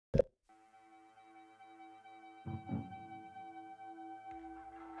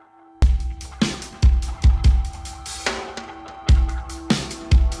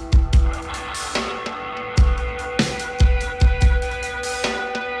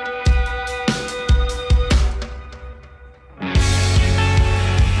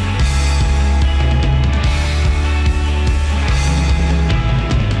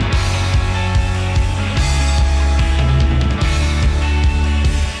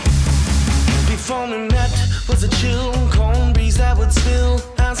was a chill, cold breeze that would spill,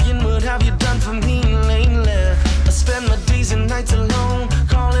 asking what have you done for me lately. I spend my days and nights alone,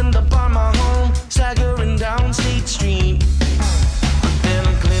 calling the bar my home, staggering down State Street. But then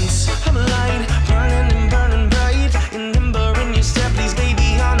a glimpse of light, burning and burning bright, and ember in your step, please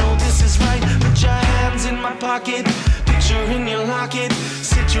baby, I know this is right. Put your hands in my pocket, picture in your locket,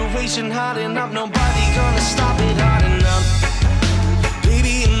 situation hot enough, nobody gonna stop it. Hot enough,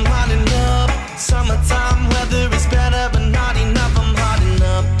 baby, I'm hot enough. Summertime weather is better, but not enough. I'm hot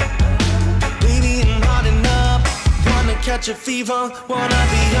enough, baby, I'm hot enough. Wanna catch a fever, wanna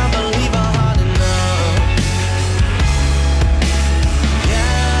be a believer. Hot enough,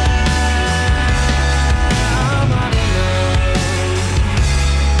 yeah, I'm hot enough.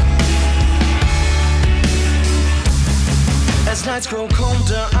 As nights grow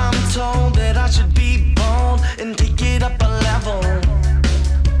colder, I'm told that I should be bold and take it up a level.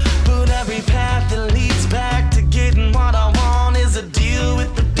 But every path that leads back to getting what I want is a deal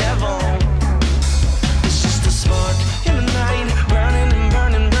with the devil. It's just a spark in the night, burning and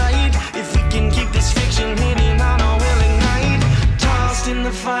burning bright. If we can keep this fiction hidden, I know we'll ignite. Tossed in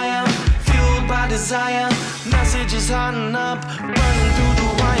the fire, fueled by desire. Message is hot enough, burning through the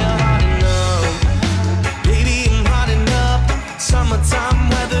wire. Hot enough, baby, I'm hot enough. Summertime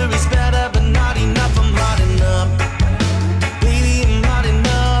weather is better, but not enough. I'm hot enough, baby, I'm hot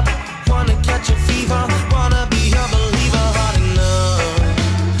enough. Wanna catch a fever, wanna be a believer. Hot enough,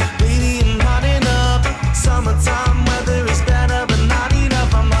 baby, I'm hot enough. Summertime weather is better, but not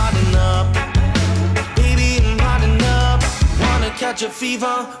enough. I'm hot enough, baby, I'm hot enough. Wanna catch a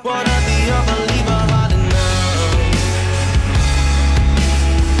fever, wanna be a believer. Hot enough.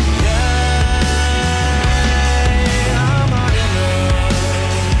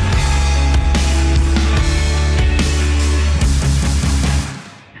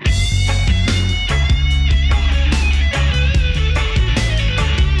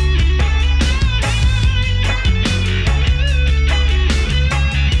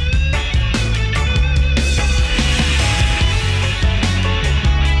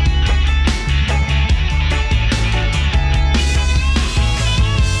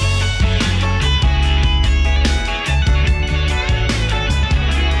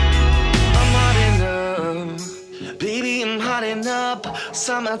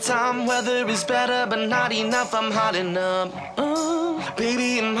 Summertime weather is better, but not enough. I'm hot enough,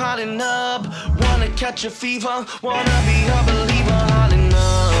 baby, I'm hot enough. Wanna catch a fever, wanna be a believer. Hot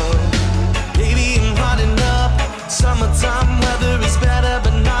enough, baby, I'm hot enough. Summertime weather is better,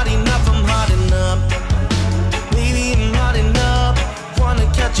 but not enough. I'm hot enough, baby, I'm hot enough. Wanna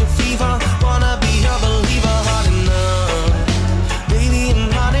catch a fever, wanna be a believer. Hot enough, baby,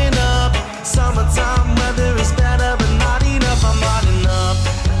 I'm hot enough. Summertime weather is better, but not enough. I'm hot enough,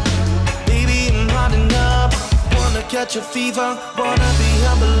 baby, I'm hot enough. Wanna catch a fever, wanna be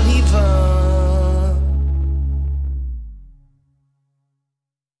a believer.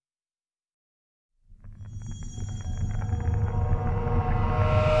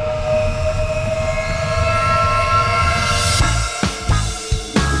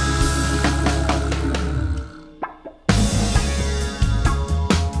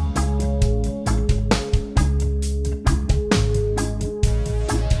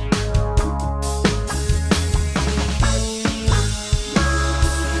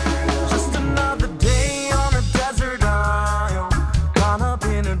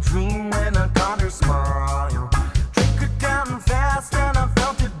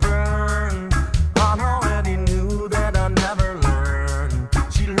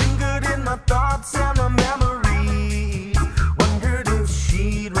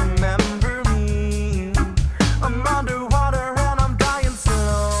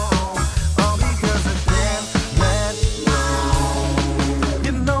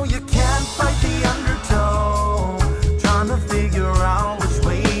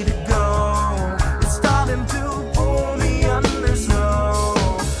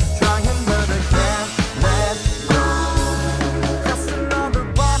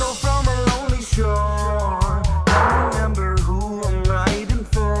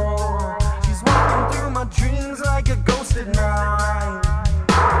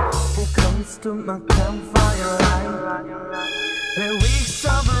 To my campfire light, and we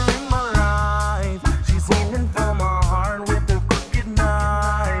suffer.